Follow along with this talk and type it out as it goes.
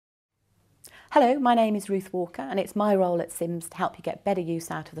Hello, my name is Ruth Walker and it's my role at SIMS to help you get better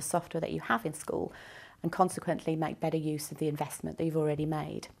use out of the software that you have in school and consequently make better use of the investment that you've already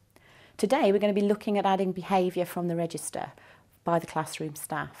made. Today we're going to be looking at adding behaviour from the register by the classroom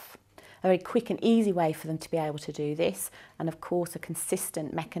staff. A very quick and easy way for them to be able to do this, and of course a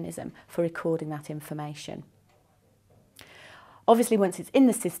consistent mechanism for recording that information. Obviously, once it's in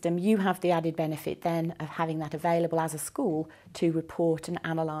the system, you have the added benefit then of having that available as a school to report and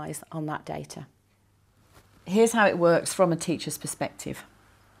analyse on that data. Here's how it works from a teacher's perspective.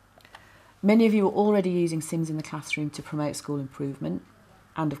 Many of you are already using SIMS in the classroom to promote school improvement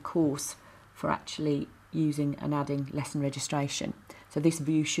and, of course, for actually using and adding lesson registration. So this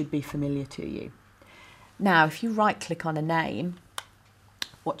view should be familiar to you. Now, if you right-click on a name,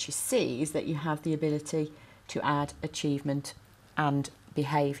 what you see is that you have the ability to add achievement and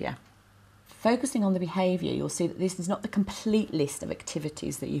behaviour. Focusing on the behaviour, you'll see that this is not the complete list of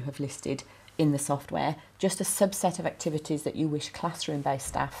activities that you have listed in the software, just a subset of activities that you wish classroom-based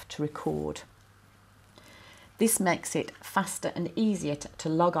staff to record. This makes it faster and easier to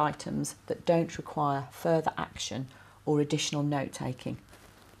log items that don't require further action or additional note-taking,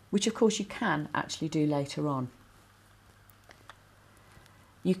 which of course you can actually do later on.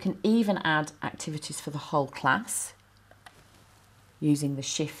 You can even add activities for the whole class using the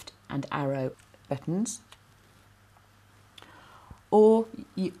shift and arrow buttons, or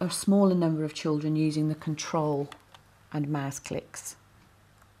a smaller number of children using the control and mouse clicks.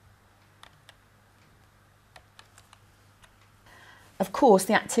 Of course,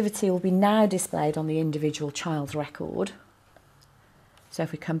 the activity will be now displayed on the individual child's record. So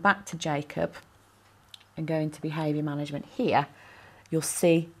if we come back to Jacob and go into behaviour management here, you'll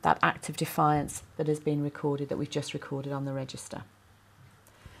see that act of defiance that has been recorded, that we've just recorded on the register.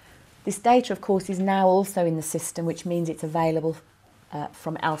 This data, of course, is now also in the system, which means it's available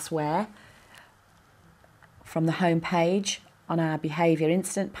from elsewhere. From the home page on our behaviour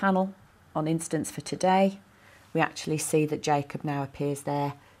incident panel, on instance for today, we actually see that Jacob now appears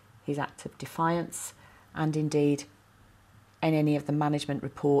there, his act of defiance, and indeed in any of the management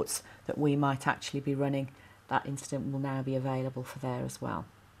reports that we might actually be running, that incident will now be available for there as well.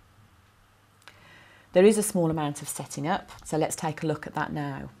 There is a small amount of setting up, so let's take a look at that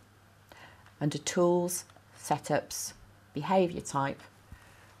now. Under Tools, Setups, Behaviour Type,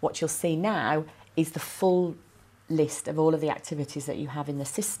 what you'll see now is the full list of all of the activities that you have in the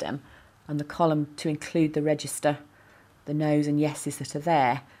system, and the column to include the register, the no's and yeses that are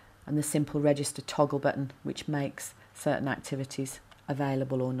there, and the simple register toggle button which makes certain activities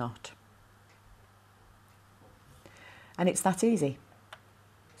available or not. And it's that easy.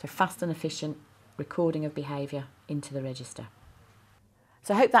 So fast and efficient recording of behaviour into the register.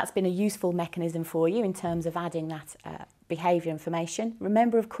 So I hope that's been a useful mechanism for you in terms of adding that behaviour information.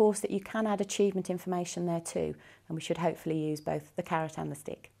 Remember, of course, that you can add achievement information there too, and we should hopefully use both the carrot and the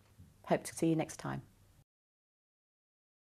stick. Hope to see you next time.